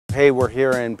Hey, we're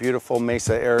here in beautiful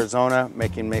Mesa, Arizona,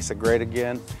 making Mesa great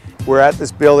again. We're at this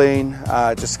building,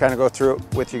 just kind of go through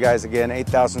it with you guys again.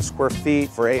 8,000 square feet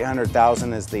for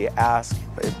 $800,000 is the ask.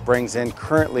 It brings in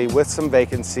currently, with some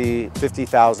vacancy,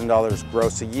 $50,000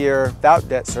 gross a year. Without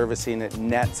debt servicing, it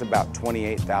nets about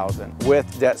 $28,000.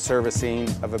 With debt servicing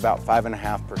of about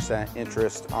 5.5%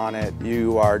 interest on it,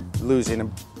 you are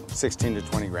losing 16 to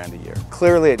 20 grand a year.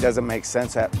 Clearly, it doesn't make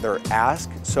sense at their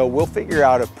ask, so we'll figure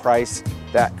out a price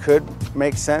that could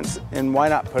make sense, and why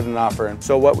not put an offer in?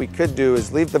 So what we could do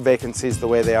is leave the vacancies the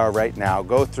way they are right now,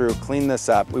 go through, clean this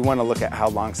up. We want to look at how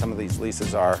long some of these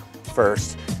leases are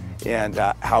first, and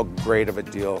how great of a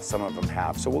deal some of them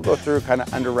have. So we'll go through, kind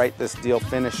of underwrite this deal,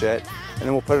 finish it, and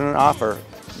then we'll put in an offer.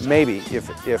 Maybe,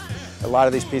 if a lot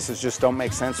of these pieces just don't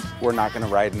make sense, we're not going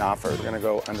to write an offer. We're going to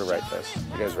go underwrite this.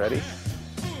 You guys ready?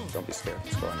 Don't be scared,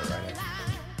 let's go underwrite it.